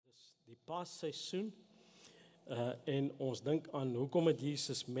Passeisoen en ons dink aan hoekom het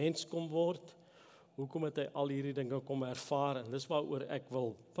Jesus mens kom word, hoekom het hy al hierdie dinge kom ervaar, en dis waaroor ek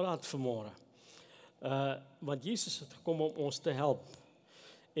wil praat vanmôre. Want Jesus het gekom om ons te help.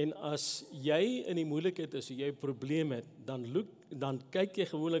 En as jy in die moeilikheid is, as jy 'n probleem het, dan kyk jy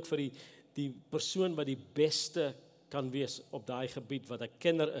gewoonlik vir die persoon wat die beste kan wees op daai gebied, wat 'n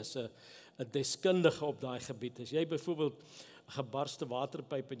kenner is, 'n deskundige op daai gebied. As jy byvoorbeeld 'n gebarste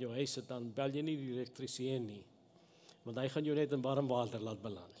waterpyp in jou huis het, dan bel jy nie die elektriesien nie, want hy gaan jou net in warm water laat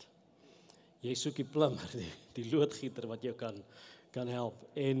beland. Jy soek die plumber, die loodgieter wat jou kan help.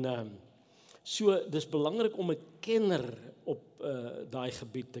 En so, dis belangrik om 'n kenner op daai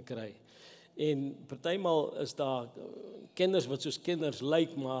gebied te kry. En partymal is daar kenners wat soos kenners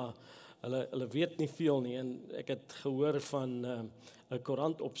lyk, maar hulle weet nie veel nie. En ek het gehoor van 'n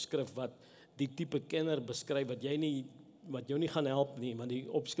koerantopskrif wat die tipe kenner beskryf wat jou nie gaan help nie, maar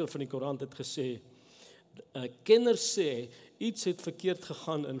die opskrif van die koerant het gesê, kenner sê, iets het verkeerd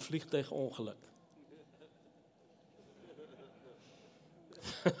gegaan in vliegtuigongeluk.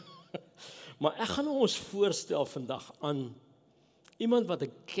 Maar ek gaan ons voorstel vandag aan iemand wat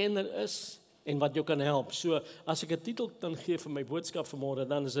 'n kenner is en wat jou kan help. So, as ek 'n titel kan gee vir my boodskap vanmôre,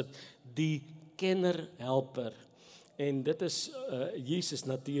 dan is dit die kennerhelper. En dit is Jesus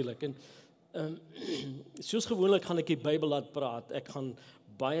natuurlik. En soos gewoonlik gaan ek die Bybel laat praat. Ek gaan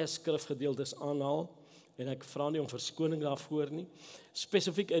baie skrifgedeeltes aanhaal en ek vra nie om verskoning daarvoor nie.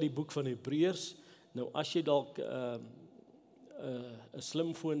 Spesifiek uit die boek van Hebreërs. Nou as jy dalk 'n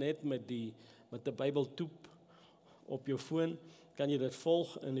slimfoon het met 'n Bybeltoep op jou foon, kan jy dit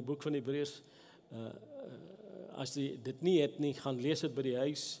volg in die boek van Hebreërs. As jy dit nie het nie, gaan lees dit by die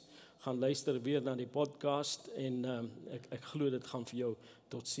huis, gaan luister weer na die podcast en ek glo dit gaan vir jou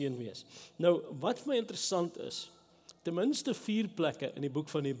tot seën wees. Nou, wat vir my interessant is, ten minste 4 plekke in die boek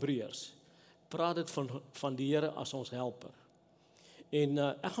van Hebreërs praat dit van die Here as ons helper. En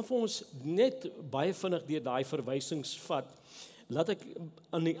ek gaan vir ons net baie vinnig deur daai verwysings vat. Laat ek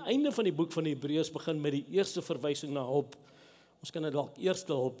aan die einde van die boek van Hebreërs begin met die eerste verwysing na hulp. Ons kan dit dalk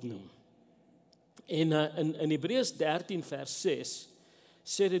eerste hulp noem. En in Hebreërs 13 vers 6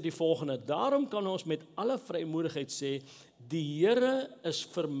 sê dit die volgende: daarom kan ons met alle vrymoedigheid sê, die Here is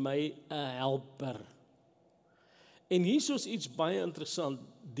vir my 'n helper. En hier is iets baie interessant,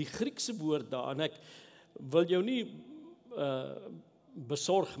 die Griekse woord daar, en ek wil jou nie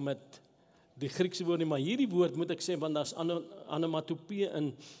besorg met die Griekse woord nie, maar hierdie woord moet ek sê, want daar's onomatopee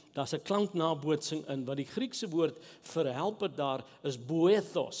in, daar's 'n klanknabootsing in, wat die Griekse woord vir helper daar is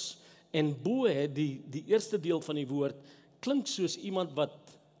boethos. En boe, die eerste deel van die woord, klink soos iemand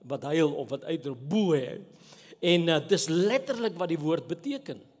wat huil of wat uitroep, boe. En dis letterlik wat die woord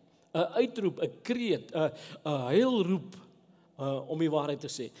beteken. 'n uitroep, 'n kreet, 'n huilroep, om die waarheid te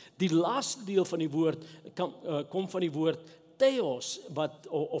sê. Die laaste deel van die woord kom van die woord theos, wat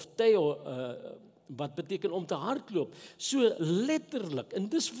beteken om te hardloop. So letterlik, en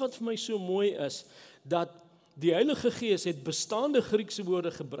dis wat vir my so mooi is, dat die Heilige Gees het bestaande Griekse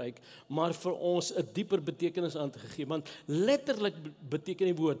woorde gebruik, maar vir ons 'n dieper betekenis aan te gegee, want letterlik beteken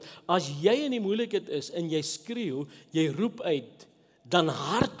die woord, as jy in die moeilikheid is en jy skreeu, jy roep uit, dan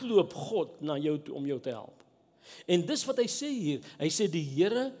hardloop God na jou toe om jou te help. En dis wat hy sê hier, hy sê die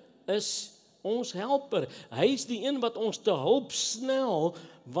Here is ons helper, hy is die een wat ons te hulp snel,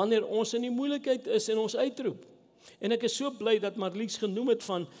 wanneer ons in die moeilikheid is en ons uitroep. En ek is so bly dat Marlies genoem het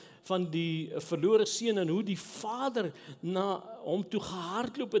van die verlore seun en hoe die vader na hom toe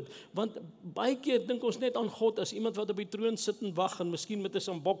gehardloop het, want baie keer dink ons net aan God as iemand wat op die troon sit en wag en miskien met 'n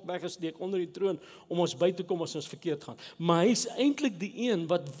sambok weggesteek onder die troon om ons by te kom as ons verkeerd gaan. Maar hy is eintlik die een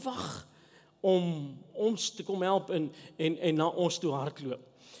wat wag om ons te kom help en na ons toe hardloop.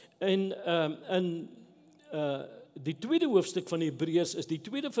 En in die tweede hoofstuk van Hebreërs is die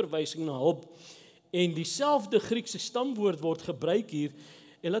tweede verwysing na hulp, en dieselfde Griekse stamwoord word gebruik hier.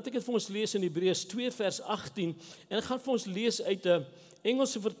 En laat ek dit vir ons lees in Hebreërs 2 vers 18, en ek gaan vir ons lees uit 'n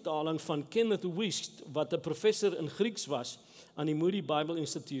Engelse vertaling van Kenneth West, wat 'n professor in Grieks was aan die Moody Bible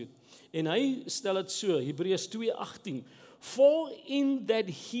Institute. En hy stel dit so, Hebreërs 2:18, for in that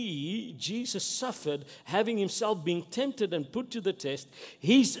he, Jesus, suffered, having himself been tempted and put to the test,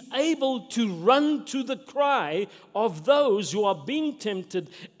 he's able to run to the cry of those who are being tempted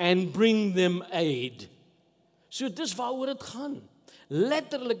and bring them aid. So dis waaroor dit gaan.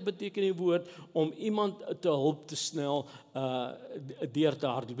 Letterlik beteken die woord om iemand te hulp te snel deur te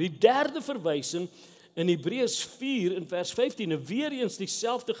hardloop. Die derde verwysing in Hebreërs 4 in vers 15, en weer eens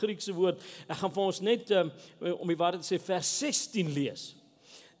dieselfde Griekse woord. Ek gaan vir ons net om die waarheid te sê vers 16 lees.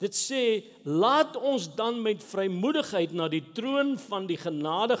 Dit sê, laat ons dan met vrymoedigheid na die troon van die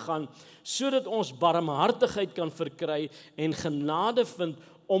genade gaan, sodat ons barmhartigheid kan verkry en genade vind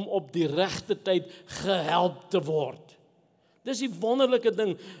om op die regte tyd gehelp te word. Dis die wonderlike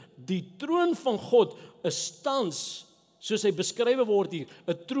ding, die troon van God is tans, soos hy beskrywe word hier,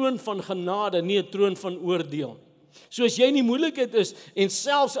 'n troon van genade, nie 'n troon van oordeel. So as jy in die moeilikheid is, en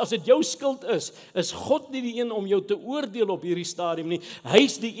selfs as dit jou skuld is God nie die een om jou te oordeel op hierdie stadium nie.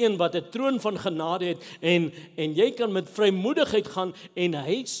 Hy's die een wat 'n troon van genade het, en jy kan met vrymoedigheid gaan, en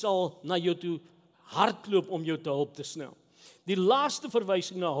hy sal na jou toe hardloop om jou te hulp te snel. Die laaste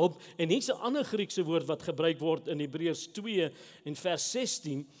verwysing na hulp, en hier's 'n ander Griekse woord wat gebruik word in Hebreërs 2 en vers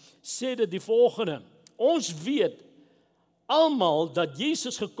 16, sê dit die volgende: ons weet almal dat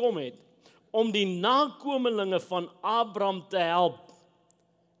Jesus gekom het om die nakomelinge van Abraham te help,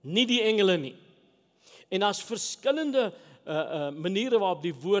 nie die engele nie. En daar's verskillende maniere waarop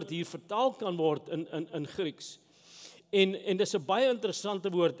die woord hier vertaal kan word in Grieks. En dis 'n baie interessante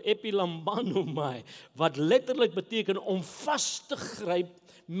woord, epilambanomai, wat letterlik beteken om vas te gryp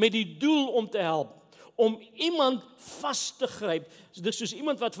met die doel om te help. Om iemand vas te gryp, dis soos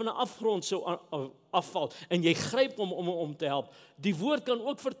iemand wat van 'n afgrond sou afval, en jy gryp om te help. Die woord kan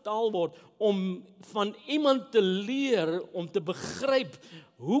ook vertaal word om van iemand te leer, om te begryp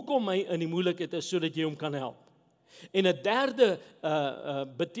hoekom hy in die moeilikheid is, sodat jy hom kan help. En 'n derde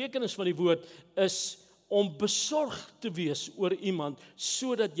betekenis van die woord is om besorg te wees oor iemand,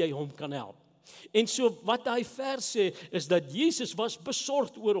 sodat jy hom kan help. En so wat hy vers sê, is dat Jesus was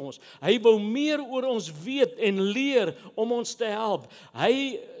besorgd oor ons. Hy wou meer oor ons weet en leer om ons te help.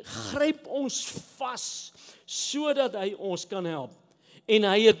 Hy gryp ons vas, sodat hy ons kan help. En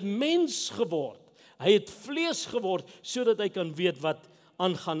hy het mens geword. Hy het vlees geword, sodat hy kan weet wat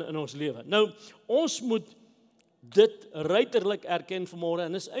aangaan in ons lewe. Nou, ons moet dit ruiterlik erken vanmôre,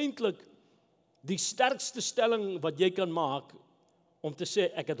 en is eintlik die sterkste stelling wat jy kan maak, om te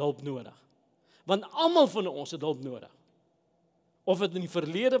sê, ek het hulp nodig. Want almal van ons het hulp nodig. Of dit in die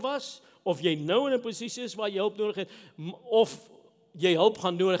verlede was, of jy nou in 'n posisie is waar jy hulp nodig het, of jy hulp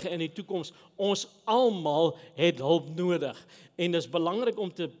gaan nodig in die toekoms. Ons almal het hulp nodig. En dis belangrik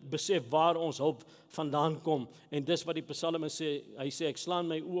om te besef waar ons hulp vandaan kom. En dis wat die psalmis sê, hy sê, ek slaan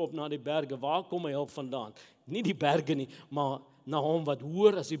my oë op na die berge, waar kom my hulp vandaan? Nie die berge nie, maar na hom wat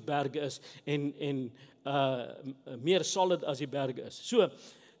hoër as die berge is, en meer solid as die berge is. So,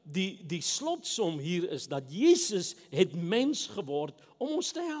 die slotsom hier is dat Jesus het mens geword om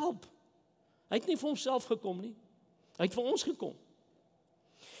ons te help. Hy het nie vir homself gekom nie. Hy het vir ons gekom.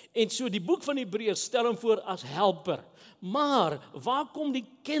 En so die boek van Hebreërs stel hom voor as helper. Maar waar kom die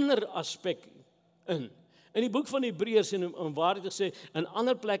kenner aspek in? In die boek van Hebreërs, en waar dit gesê, in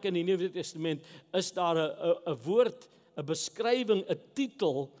ander plekke in die Nuwe Testament is daar 'n woord, 'n beskrywing, 'n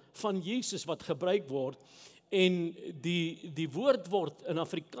titel van Jesus wat gebruik word. En die woord word in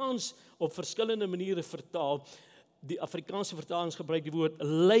Afrikaans op verskillende maniere vertaal. Die Afrikaanse vertalings gebruik die woord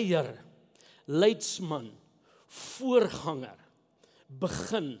leier, leidsman, voorganger,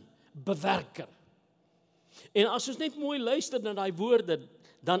 begin, bewerker. En as ons net mooi luister na daai woorde,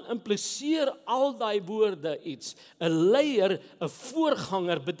 dan impliseer al daai woorde iets. 'n Leier, 'n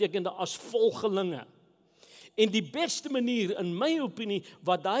voorganger beteken as volgelinge. En die beste manier, in my opinie,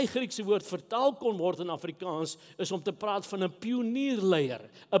 wat daai Griekse woord vertaal kon word in Afrikaans, is om te praat van 'n pionierleier,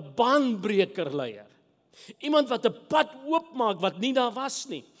 'n baanbrekerleier. Iemand wat 'n pad oopmaak wat nie daar was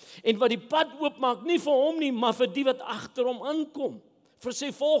nie. En wat die pad oopmaak nie vir hom nie, maar vir die wat agter hom aankom, vir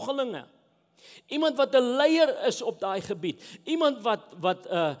sy volgelinge. Iemand wat 'n leier is op daai gebied. Iemand wat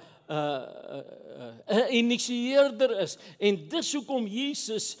 'n initieerder is. En dis hoekom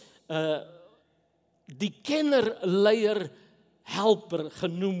Jesus die kenner, leier, helper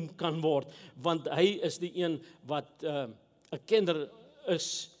genoem kan word, want hy is die een wat 'n kenner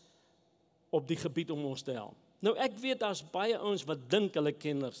is op die gebied om ons te help. Nou ek weet daar's baie ouens wat dink hulle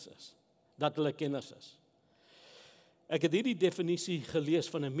kenners is, dat hulle kenners is. Ek het hierdie definisie gelees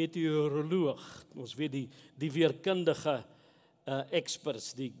van 'n meteoroloog. Ons weet die weerkundige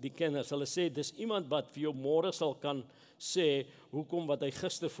experts, die kenners. Hulle sê dis iemand wat vir jou môre sal kan sê hoekom wat hy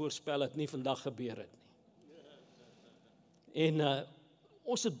gister voorspel het nie vandag gebeur het nie. En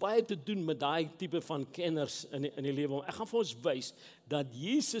ons het baie te doen met daai tipe van kenners in die lewe. Ek gaan vir ons wys dat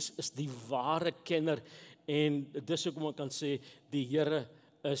Jesus is die ware kenner, en dis hoekom ek kan sê die Here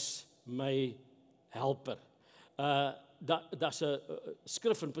is my helper. daar's 'n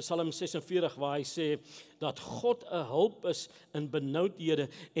skrif in Psalm 46 waar hy sê dat God 'n hulp is in benoudhede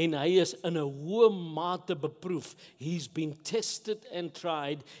en hy is in 'n hoë mate beproef. He's been tested and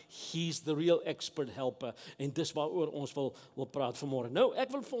tried. He's the real expert helper. En dis waaroor ons wil praat vanmôre. Nou, ek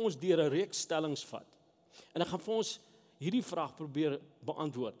wil vir ons deur 'n reeks stellings vat. En ek gaan vir ons hierdie vraag probeer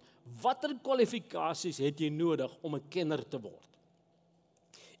beantwoord. Watter kwalifikasies het jy nodig om 'n kenner te word?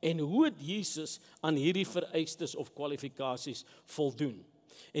 En hoe het Jesus aan hierdie vereistes of kwalifikasies voldoen?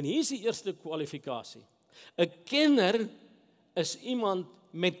 En hier is die eerste kwalifikasie. 'n Kenner is iemand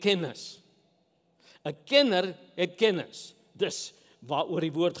met kennis. 'n Kenner het kennis. Dis waaroor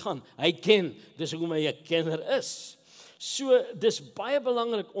die woord gaan. Hy ken, dis hoekom hy 'n kenner is. So dis baie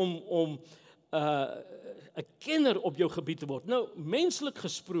belangrik om 'n kenner op jou gebied te word. Nou, menslik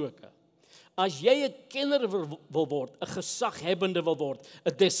gesproke, as jy 'n kenner wil word, 'n gesaghebbende wil word,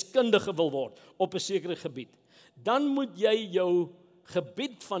 'n deskundige wil word op 'n sekere gebied, dan moet jy jou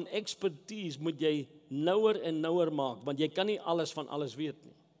gebied van expertise moet jy nouer en nouer maak, want jy kan nie alles van alles weet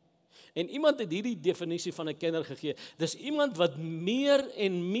nie. En iemand het hierdie definisie van 'n kenner gegee. Dis iemand wat meer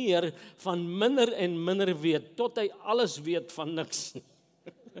en meer van minder en minder weet, tot hy alles weet van niks.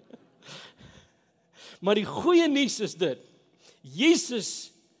 Maar die goeie nuus is dit,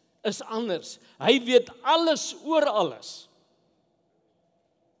 Jesus is anders. Hy weet alles oor alles.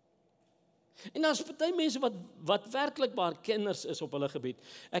 En daar's baie mense wat werklik waar kenners is op hulle gebied.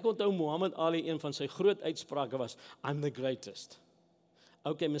 Ek onthou Muhammad Ali, een van sy groot uitsprake was, I'm the greatest.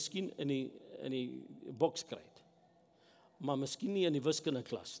 Okay, miskien in die bokskryt, maar miskien nie in die wiskunde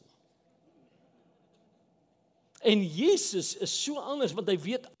klas nie. En Jesus is so anders, want hy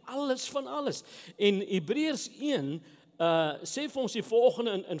weet alles van alles. En Hebreërs 1 sê vir ons die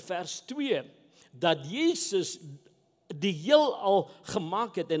volgende in vers 2, dat Jesus die heelal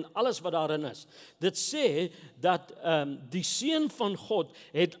gemaak het en alles wat daarin is. Dit sê dat die Seun van God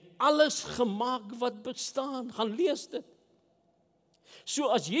het alles gemaak wat bestaan. Gaan lees dit. So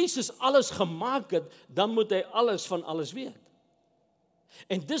as Jesus alles gemaak het, dan moet hy alles van alles weet.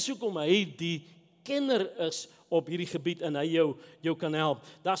 En dis hoekom hy die kenner is op hierdie gebied en hy jou kan help.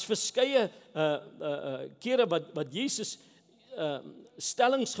 Daar's verskeie kere wat Jesus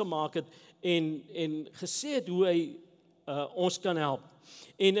stellings gemaak het en gesê het hoe hy ons kan help.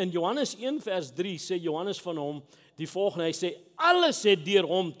 En in Johannes 1 vers 3 sê Johannes van hom die volgende, hy sê alles het deur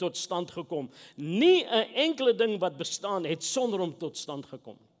hom tot stand gekom. Nie 'n enkele ding wat bestaan het sonder hom tot stand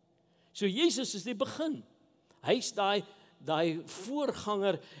gekom. So Jesus is die begin. Hy's daai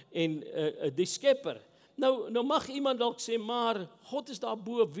voorganger en die skepper. Nou mag iemand dalk sê, maar God is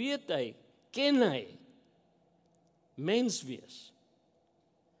daarbo, weet hy, ken hy, mens wees.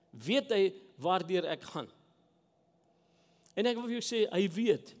 Weet hy waardeur ek gaan? En ek wil vir jou sê, hy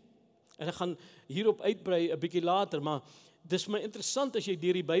weet. En ek gaan hierop uitbrei 'n bietjie later, maar dis my interessant as jy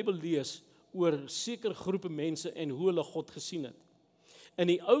deur die Bybel lees oor sekere groepe mense en hoe hulle God gesien het. In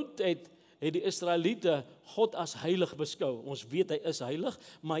die ou tyd het die Israeliete God as heilig beskou. Ons weet hy is heilig,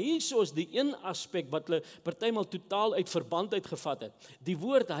 maar hierso is die een aspek wat hulle partymal totaal uit verband uitgevat het. Die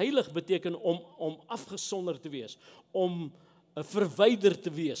woord heilig beteken om afgesonder te wees, om verwyder te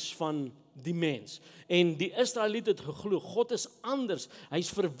wees van die mens. En die Israeliete het geglo, God is anders, hy's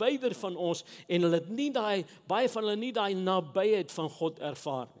verwyder van ons, en hulle het nie baie van hulle nie daai nabyheid van God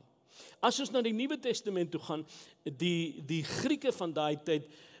ervaar nie. As ons na die Nuwe Testament toe gaan, die Grieke van daai tyd,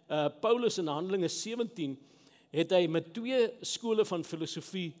 Paulus in Handelinge 17, het hy met 2 skole van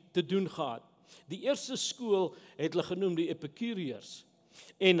filosofie te doen gehad. Die eerste skool het hulle genoem die Epikureërs.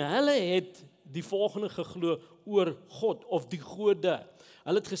 En hulle het die volgende geglo oor God of die gode.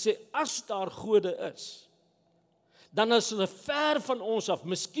 Hulle het gesê, as daar gode is, dan is hulle ver van ons af.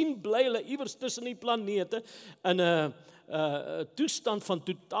 Miskien bly hulle iewers tussen die planete in 'n toestand van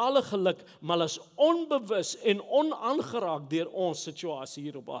totale geluk, maar hulle is onbewus en onaangeraak deur ons situasie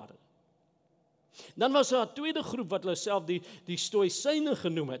hier op aarde. Dan was daar 'n tweede groep wat hulle self die Stoïsyne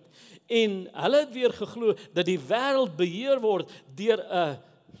genoem het. En hulle het weer geglo dat die wêreld beheer word deur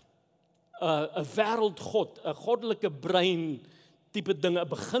 'n wêreldgod, 'n goddelike brein tipe dinge, 'n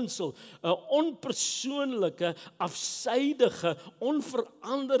beginsel, 'n onpersoonlike, afsydige,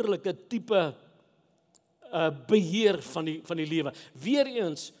 onveranderlike tipe beheer van die lewe.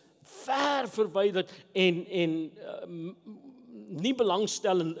 Weereens ver verwyderd en nie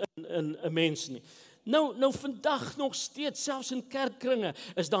belangstellend in 'n mens nie. Nou vandag nog steeds, selfs in kerkkringe,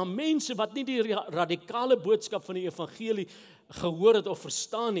 is daar mense wat nie die radikale boodskap van die evangelie gehoor het of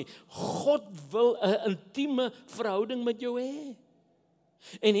verstaan nie. God wil 'n intieme verhouding met jou hê.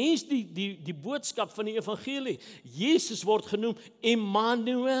 En hier is die boodskap van die evangelie. Jesus word genoem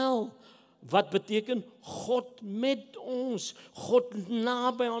Emmanuel, Wat beteken God met ons, God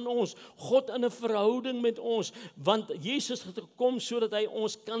naby aan ons, God in 'n verhouding met ons, want Jesus het gekom sodat hy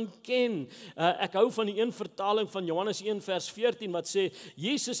ons kan ken. Ek hou van die een vertaling van Johannes 1 vers 14 wat sê,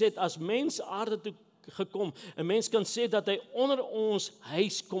 Jesus het as mens aarde toe gekom. 'n Mens kan sê dat hy onder ons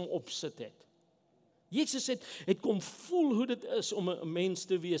huis kom opsit het. Jesus het kom voel hoe dit is om 'n mens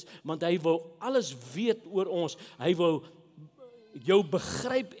te wees, want hy wou alles weet oor ons. Hy wou jou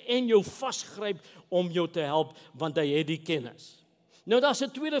begryp en jou vasgryp om jou te help, want hy het die kennis. Nou daar's 'n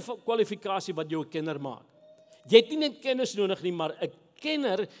tweede kwalifikasie wat jou 'n kenner maak. Jy het nie net kennis nodig nie, maar 'n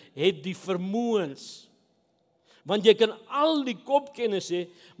kenner het die vermoëns. Want jy kan al die kopkennis hê,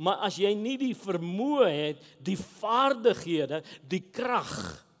 maar as jy nie die vermoë het, die vaardighede, die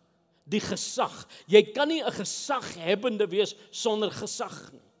krag, die gesag. Jy kan nie 'n gesaghebende wees sonder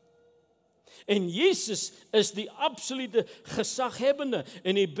gesag nie. En Jesus is die absolute gesaghebende.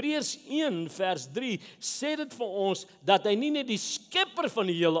 In Hebreërs 1 vers 3 sê dit vir ons dat hy nie net die skepper van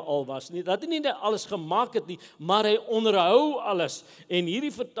die hele al was nie, dat hy nie net alles gemaak het nie, maar hy onderhou alles. En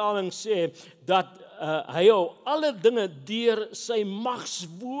hierdie vertaling sê dat hy hou alle dinge deur sy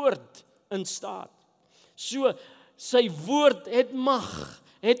magswoord in staat. So sy woord het mag,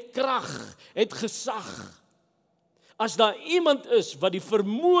 het krag, het gesag. As daar iemand is wat die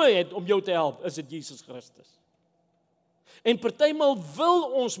vermoë het om jou te help, is dit Jesus Christus. En partymal wil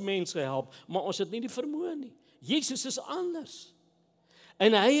ons mense help, maar ons het nie die vermoë nie. Jesus is anders.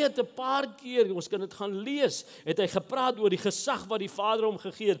 En hy het 'n paar keer, ons kan dit gaan lees, het hy gepraat oor die gesag wat die Vader hom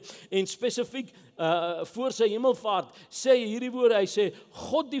gegee het. En spesifiek voor sy hemelvaart sê hy hierdie woorde, hy sê,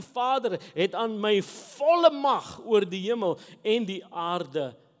 God die Vader het aan my volle mag oor die hemel en die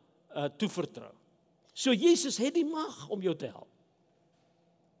aarde toevertrou. So Jesus het die mag om jou te help.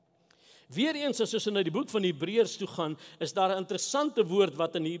 Weereens as ons na die boek van Hebreërs toe gaan, is daar 'n interessante woord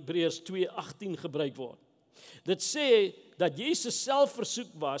wat in Hebreërs 2:18 gebruik word. Dit sê dat Jesus self versoek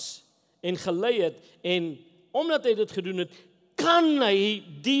was en gelei het, en omdat hy dit gedoen het, kan hy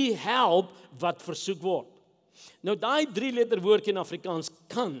die help wat versoek word. Nou daai 3-letter woordjie in Afrikaans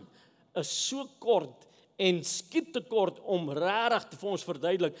kan is so kort en skiet te kort om regtig vir ons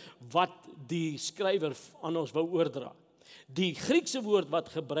verduidelik wat die skrywer aan ons wou oordra. Die Griekse woord wat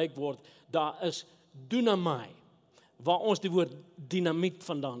gebruik word, daar is dunamai, waar ons die woord dinamiet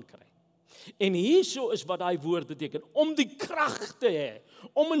vandaan kry. En hierso is wat daai woord beteken, om die krag te hê,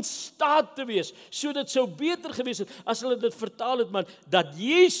 om in staat te wees, so dit sou beter gewees het as hulle dit vertaal het, maar dat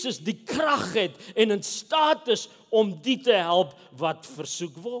Jesus die krag het en in staat is om die te help wat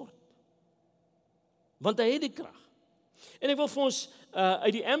versoek word. Want hy het die krag. En ek wil vir ons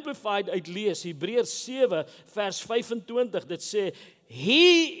uit die Amplified uitlees, Hebreërs 7 vers 25, dit sê,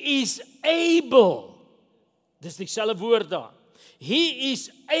 He is able, dis dieselfde woord daar, He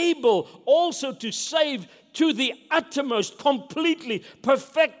is able also to save to the uttermost, completely,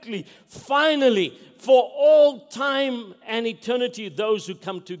 perfectly, finally, for all time and eternity, those who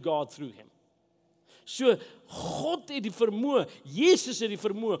come to God through Him. So, God het die vermoë, Jesus het die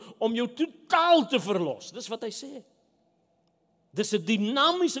vermoë om jou totaal te verlos. Dis wat hy sê. Dis 'n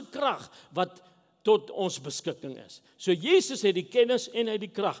dinamiese krag wat tot ons beskikking is. So Jesus het die kennis en hy het die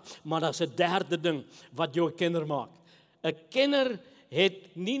krag, maar daar's 'n derde ding wat jou 'n kenner maak. 'n Kenner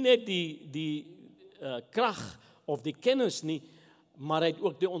het nie net die krag of die kennis nie, maar hy het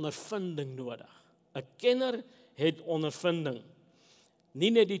ook die ondervinding nodig. 'n Kenner het ondervinding.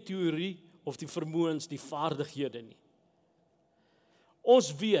 Nie net die teorie of die vermoëns, die vaardighede nie.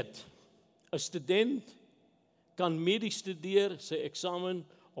 Ons weet, 'n student kan medies studeer, sy eksamen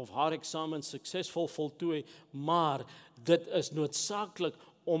of haar eksamen suksesvol voltooi, maar dit is noodsaaklik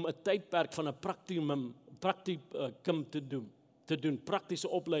om 'n tydperk van 'n praktikum te doen, praktiese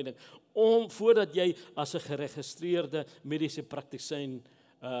opleiding, voordat jy as 'n geregistreerde mediese praktisyn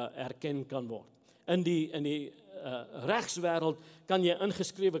erken kan word. In die regswêreld kan jy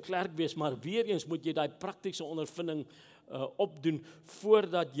ingeskrewe klerk wees, maar weer eens moet jy daai praktiese ondervinding opdoen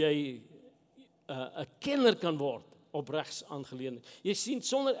voordat jy 'n kenner kan word op regsaangeleentheid. Jy sien,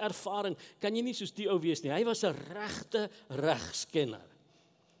 sonder ervaring kan jy nie soos die ou wees nie. Hy was 'n regte regskenner.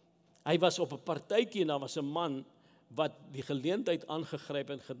 Hy was op 'n partytjie en daar was 'n man wat die geleentheid aangegryp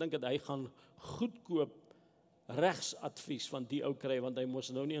en gedink het hy gaan goedkoop regsadvies van die ou kry, want hy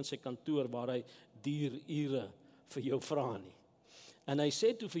mos nou nie in sy kantoor waar hy duur ure vir jou vra nie. En hy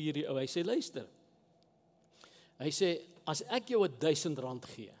sê toe vir hierdie ou, hy sê, luister, hy sê, as ek jou R1000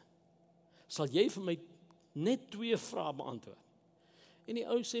 gee, sal jy vir my net 2 vrae beantwoord. En die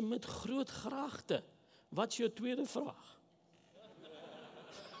ou sê, met groot graagte, wat is jou tweede vraag?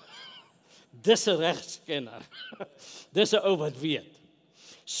 Dis 'n regskenner. Dis 'n ou wat weet.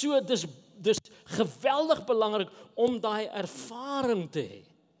 So, dis dis geweldig belangrik om daai ervaring te hê.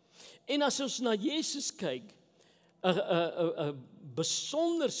 En as ons na Jesus kyk, 'n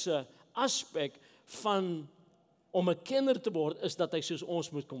besonderse aspek van om 'n kenner te word, is dat hy soos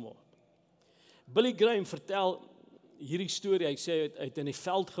ons moet kom word. Billy Graham vertel hierdie storie, hy sê hy het in die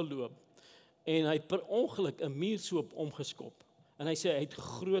veld geloop, en hy het per ongeluk 'n muurshoop omgeskop. En hy sê hy het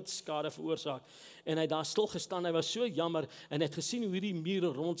groot skade veroorsaak, en hy het daar stil gestaan, hy was so jammer, en hy het gesien hoe hierdie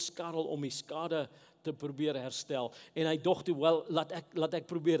mure rondskarrel om die skade te probeer herstel, en hy dog toe, wel, laat ek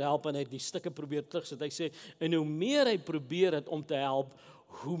probeer help, en hy het die stukke probeer terugsit. Hy sê, en hoe meer hy probeer het om te help,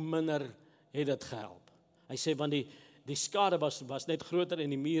 hoe minder het dit gehelp. Hy sê, want die skade was net groter, en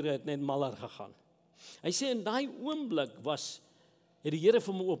die mure het net maller gegaan. Hy sê, in daai oomblik het die Here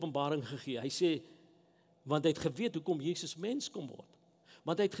vir my openbaring gegee. Hy sê, want hy het geweet hoekom Jesus mens kom word.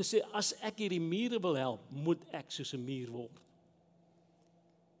 Want hy het gesê, as ek hierdie mure wil help, moet ek soos 'n muur word.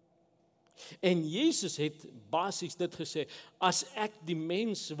 En Jesus het basies dit gesê, as ek die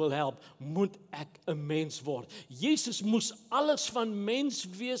mens wil help, moet ek 'n mens word. Jesus moes alles van mens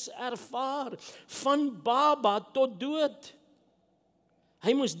wees ervaar, van baba tot dood.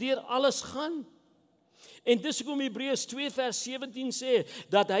 Hy moes deur alles gaan. En dis hoekom Hebreërs 2 vers 17 sê,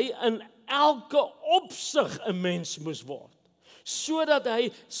 dat hy in elke opsig 'n mens moes word, sodat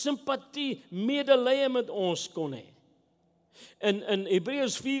hy simpatie, medelee met ons kon hê. In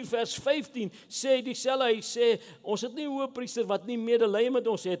Hebreërs 4 vers 15 sê dieselfde, hy sê, ons het nie 'n hoëpriester wat nie medelee met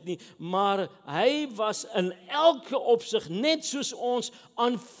ons het nie, maar hy was in elke opsig, net soos ons,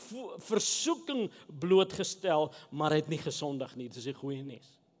 aan versoeking blootgestel, maar hy het nie gesondig nie. Dit is die goeie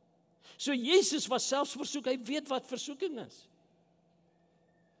nuus. So Jesus was selfs versoek, hy weet wat versoeking is.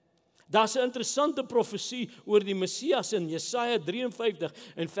 Daar's 'n interessante profesie oor die Messias in Jesaja 53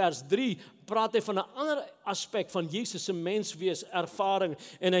 en vers 3 praat hy van 'n ander aspek van Jesus se menswees ervaring,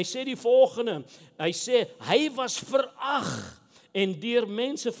 en hy sê die volgende, hy sê, hy was verag en deur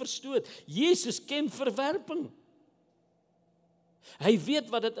mense verstoot. Jesus ken verwerping. Hy weet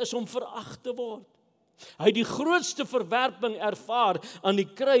wat dit is om verag te word. Hy het die grootste verwerping ervaar aan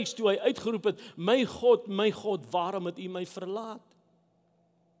die kruis toe hy uitgeroep het, my God, waarom het U my verlaat?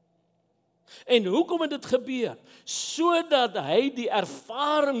 En hoekom het dit gebeur? Sodat hy die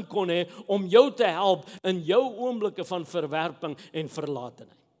ervaring kon hê om jou te help in jou oomblikke van verwerping en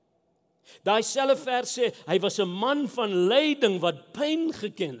verlatenheid. Daai selfe vers sê, hy was 'n man van lyding wat pyn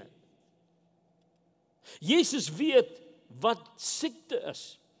geken het. Jesus weet wat siekte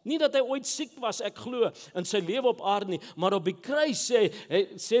is. Nie dat hy ooit siek was, ek glo, in sy lewe op aarde nie, maar op die kruis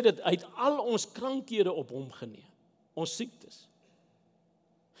sê dit, hy het al ons krankhede op hom geneem, ons siektes.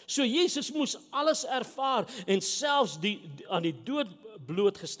 So Jesus moes alles ervaar en selfs aan die dood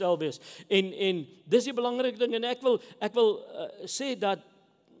blootgestel wees. En dis die belangrike ding, en ek wil sê dat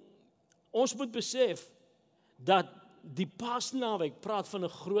ons moet besef dat die Paasnaweek praat van 'n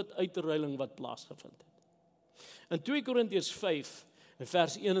groot uitruiling wat plaasgevind het. In 2 Korintiërs 5 in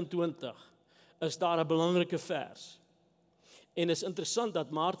vers 21 is daar 'n belangrike vers. En is interessant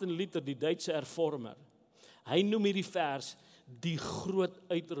dat Martin Luther, die Duitse hervormer, hy noem hierdie vers die groot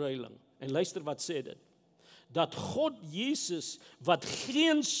uitruiling. En luister wat sê dit. Dat God Jesus, wat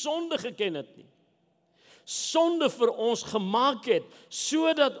geen sonde geken het nie, sonde vir ons gemaak het,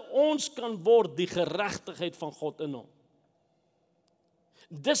 sodat ons kan word die geregtigheid van God in hom.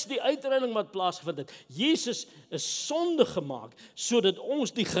 Dis die uitruiling wat plaasgevind het. Jesus is sonde gemaak, sodat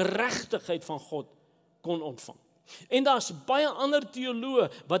ons die geregtigheid van God kon ontvang. En daar's baie ander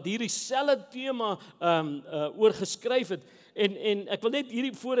teoloë wat hierdie selfde tema oor geskryf het. En ek wil net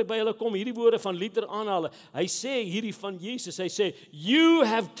hierdie voor ek by hulle kom, hierdie woorde van Luther aanhaal. Hy sê hierdie van Jesus, hy sê, you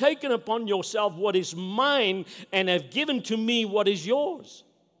have taken upon yourself what is mine and have given to me what is yours.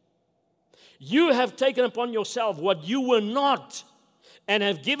 You have taken upon yourself what you were not and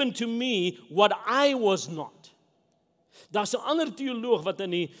have given to me what I was not. Daar's 'n ander teoloog wat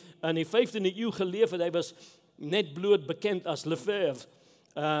in die 15de eeu geleef het. Hy was net bloot bekend as Lefebvre,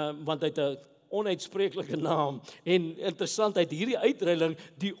 want hy het 'n onuitspreeklike naam. En interessant, hy het hierdie uitruiling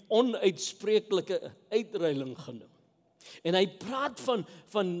die onuitspreeklike uitruiling genoem. En hy praat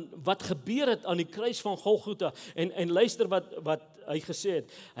van wat gebeur het aan die kruis van Golgotha. En luister wat hy gesê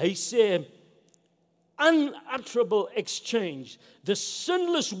het. Hy sê, unutterable exchange. The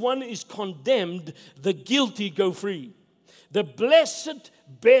sinless one is condemned, the guilty go free. The blessed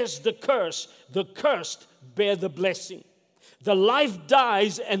bears the cursed bear the blessing. The life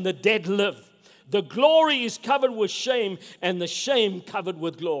dies and the dead live. The glory is covered with shame and the shame covered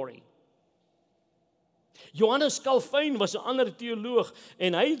with glory. Johannes Calvin was 'n ander teoloog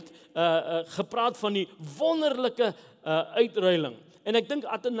en hy het gepraat van die wonderlike uitruiling. En ek dink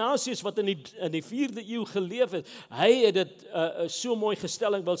Athanasius wat in die 4de eeu geleef het, hy het dit so mooi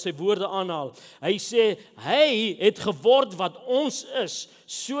gestel, ek wil sy woorde aanhaal. Hy sê, hy het geword wat ons is,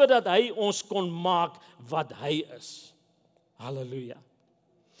 sodat hy ons kon maak wat hy is. Halleluja.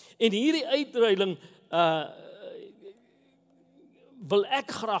 En hierdie uitruiling wil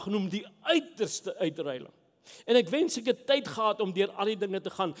ek graag noem die uiterste uitruiling. En ek wens ek het tyd gehad om deur al die dinge te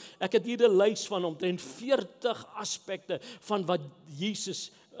gaan. Ek het hier 'n lys van omtrent 40 aspekte van wat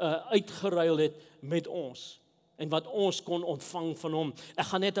Jesus uitgeruil het met ons en wat ons kon ontvang van hom. Ek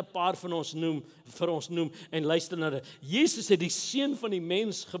gaan net 'n paar van ons vir ons noem en luister na dit. Jesus het die seun van die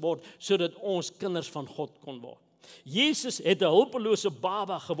mens geword sodat ons kinders van God kon word. Jesus het 'n hulpelose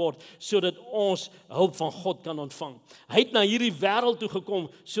baba geword sodat ons hulp van God kan ontvang. Hy het na hierdie wêreld toe gekom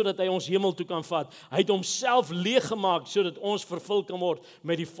sodat hy ons hemel toe kan vat. Hy het homself leeg gemaak sodat ons vervul kan word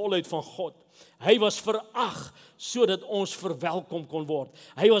met die volheid van God. Hy was verag sodat ons verwelkom kon word.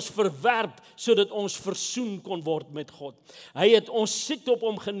 Hy was verwerp sodat ons versoen kon word met God. Hy het ons siekte op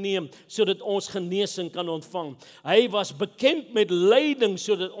hom geneem sodat ons genesing kan ontvang. Hy was bekend met lyding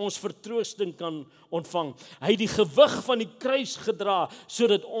sodat ons vertroosting kan ontvang. Hy het die gewig van die kruis gedra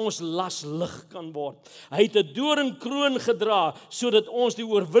sodat ons las lig kan word. Hy het 'n doringkroon gedra sodat ons die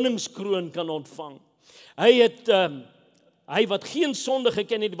oorwinningskroon kan ontvang. Hy wat geen sonde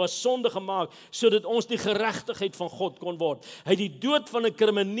geken het, was sonde gemaak, sodat ons die geregtigheid van God kon word. Hy het die dood van 'n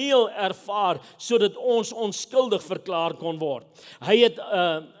krimineel ervaar, sodat ons onskuldig verklaar kon word. Hy het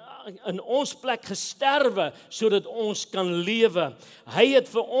in ons plek gesterwe, sodat ons kan lewe. Hy het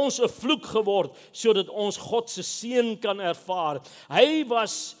vir ons 'n vloek geword, sodat ons God se seën kan ervaar. Hy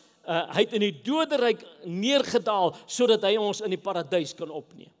het in die doderyk neergedaal, sodat hy ons in die paradys kan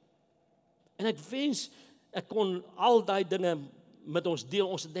opneem. En ek wens ek kon al daai dinge met ons deel,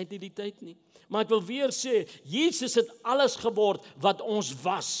 ons het net nie die tyd nie. Maar ek wil weer sê, Jesus het alles geword wat ons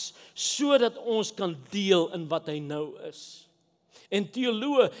was, sodat ons kan deel in wat hy nou is. En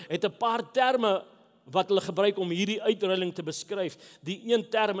teoloë het 'n paar terme wat hulle gebruik om hierdie uitruiling te beskryf. Die een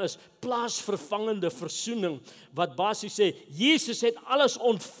term is plaasvervangende versoening, wat basies sê, Jesus het alles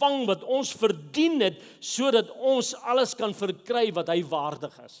ontvang wat ons verdien het, sodat ons alles kan verkry wat hy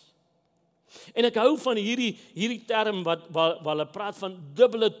waardig is. En ek hou van hierdie term wat hulle praat van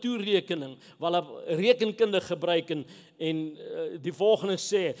dubbele toerekening, waar hulle rekenkunde gebruik en die volgende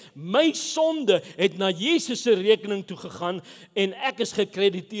sê, my sonde het na Jesus se rekening toe gegaan en ek is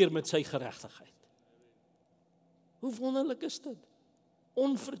gekrediteer met sy geregtigheid. Hoe wonderlik is dit?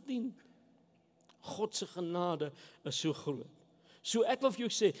 Onverdiend. God se genade is so groot. So ek wil vir jou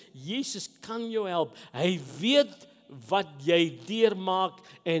sê, Jesus kan jou help. Hy weet wat jy deurmaak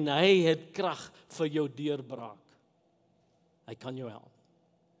en hy het krag vir jou deurbraak. Hy kan jou help.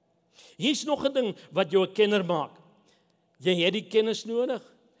 Hier's nog 'n ding wat jou 'n kenner maak. Jy het die kennis nodig,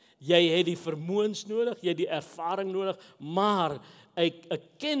 jy het die vermoëns nodig, jy het die ervaring nodig, maar 'n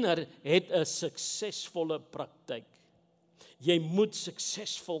kenner het 'n suksesvolle praktyk. Jy moet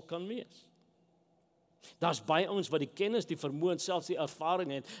suksesvol kan wees. Daar's baie ouens wat die kennis, die vermoë en selfs die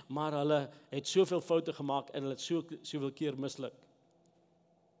ervaring het, maar hulle het soveel foute gemaak en hulle het soveel keer misluk.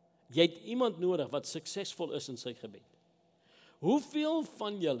 Jy het iemand nodig wat suksesvol is in sy gebied. Hoeveel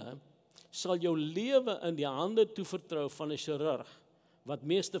van julle sal jou lewe in die hande toevertrou van 'n chirurg wat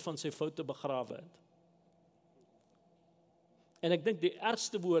meeste van sy foute begrawe het? En ek dink die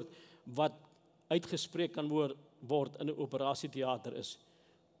ergste woord wat uitgespreek kan word in 'n operasieteater is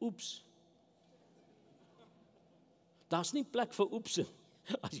oeps. Daar's nie plek vir oepse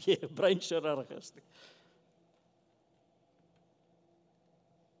as jy 'n breinchirurg is nie.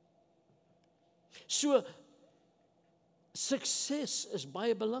 So, sukses is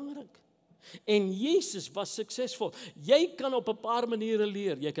baie belangrik. En Jesus was suksesvol. Jy kan op 'n paar maniere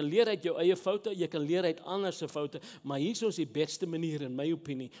leer. Jy kan leer uit jou eie foute, jy kan leer uit ander se foute, maar hier is die beste manier in my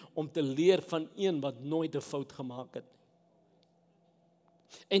opinie om te leer van een wat nooit 'n fout gemaak het.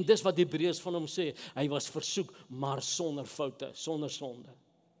 En dis wat Hebreërs van hom sê, hy was versoek, maar sonder foute, sonder sonde.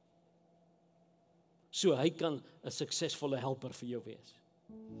 So hy kan 'n suksesvolle helper vir jou wees.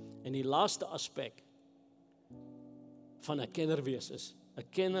 En die laaste aspek van 'n kenner wees is, 'n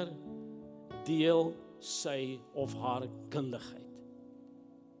kenner deel sy of haar kundigheid.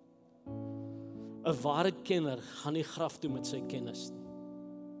 'n Ware kenner gaan nie graf toe met sy kennis nie.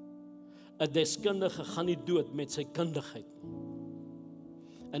 'n Deskundige gaan nie dood met sy kundigheid nie.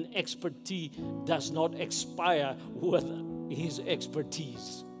 An expertise does not expire with his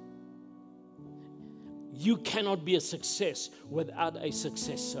expertise. You cannot be a success without a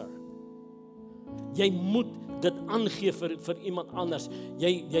successor. Jy moet dit aangee vir iemand anders.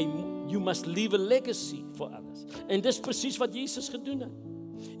 You must leave a legacy for others. En dis presies wat Jesus gedoen het.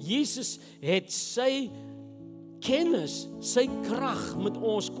 Jesus het sy kennis, sy krag met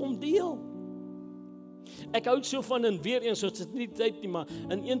ons kom deel. Ek hou so van, en weer eens, soos dit nie tyd nie, maar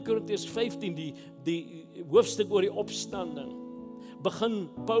in 1 Korintiërs 15, die hoofstuk oor die opstanding, begin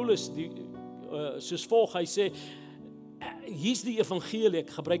Paulus soos volg, hy sê, hier's die evangelie, ek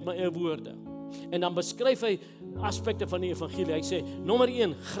gebruik my eie woorde, en dan beskryf hy aspekte van die evangelie, hy sê, nommer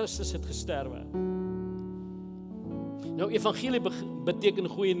 1, Christus het gesterwe. Nou, evangelie beteken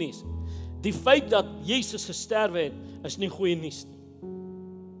goeie nuus. Die feit dat Jesus gesterwe het, is nie goeie nuus nie.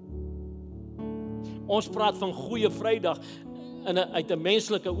 Ons praat van goeie Vrydag, uit 'n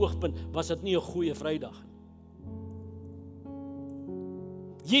menslike oogpunt was dit nie 'n goeie Vrydag.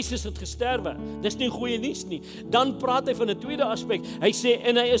 Jesus het gesterwe, dis nie goeie nuus nie. Dan praat hy van 'n tweede aspek, hy sê,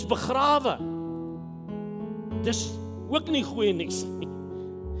 en hy is begrawe. Dis ook nie goeie nuus nie.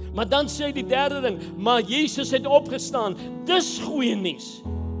 Maar dan sê hy die derde ding, maar Jesus het opgestaan, dis goeie nuus,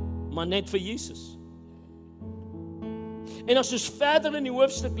 maar net vir Jesus. En as ons verder in die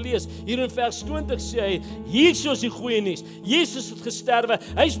hoofstuk lees, hier in vers 20 sê hy, hier is die goeie nuus, Jesus het gesterwe,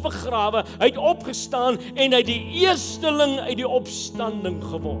 hy is begrawe, hy het opgestaan, en hy het die eersteling uit die opstanding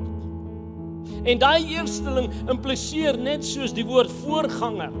geword. En daai eersteling impliseer net soos die woord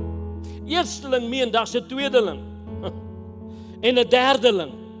voorganger. Eersteling meen, daar's 'n tweedeling, en 'n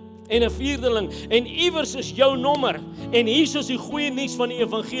derdeling, en 'n vierdeling, en iewers is jou nommer, en hier is die goeie nuus van die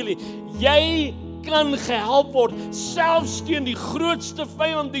evangelie, jy kan gehelp word, selfs teen die grootste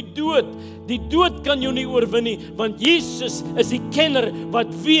vyand, die dood. Die dood kan jou nie oorwin nie, want Jesus is die kenner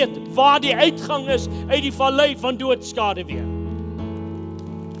wat weet waar die uitgang is uit die vallei van doodskade weer.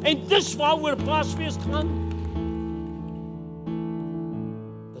 En dis waaroor Paasfees gaan.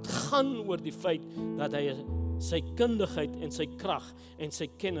 Dit gaan oor die feit dat hy sy kundigheid en sy krag en sy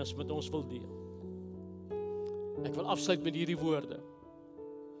kennis met ons wil deel. Ek wil afsluit met hierdie woorde.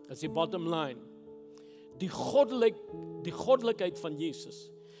 Dit is die bottom line. Die goddelikheid van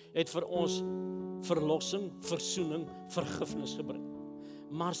Jesus het vir ons verlossing, versoening, vergifnis gebring.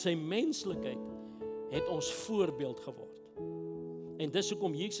 Maar sy menslikheid het ons voorbeeld geword. En dis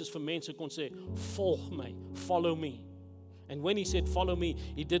hoekom Jesus vir mense kon sê, volg my, follow me. And when he said follow me,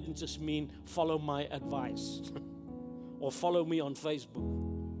 he didn't just mean follow my advice or follow me on Facebook.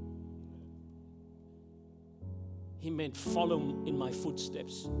 He meant follow in my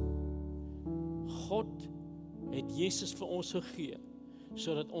footsteps. God het Jesus vir ons gegee,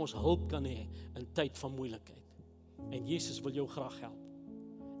 sodat ons hulp kan hê in tyd van moeilikheid. En Jesus wil jou graag help.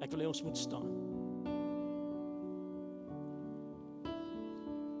 Ek wil hê ons moet staan.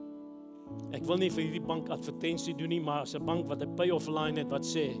 Ek wil nie vir hierdie bank advertensie doen nie, maar as 'n bank wat 'n pay-off line het wat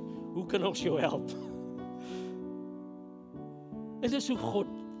sê, hoe kan ons jou help? En dis hoe God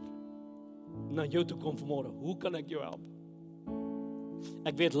na jou toe kom vanmôre. Hoe kan ek jou help?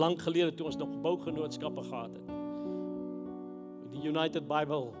 Ek weet lank gelede toe ons nog bougenootskappe gehad het. Die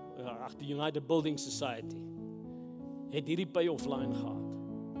United Building Society het hierdie pay-off line gehad.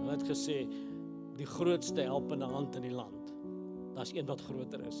 Hulle het gesê die grootste helpende hand in die land. Daar's een wat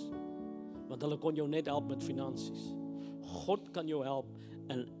groter is. Want hulle kon jou net help met finansies. God kan jou help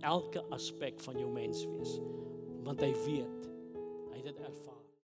in elke aspek van jou menswees. Want hy weet, hy het dit ervaar.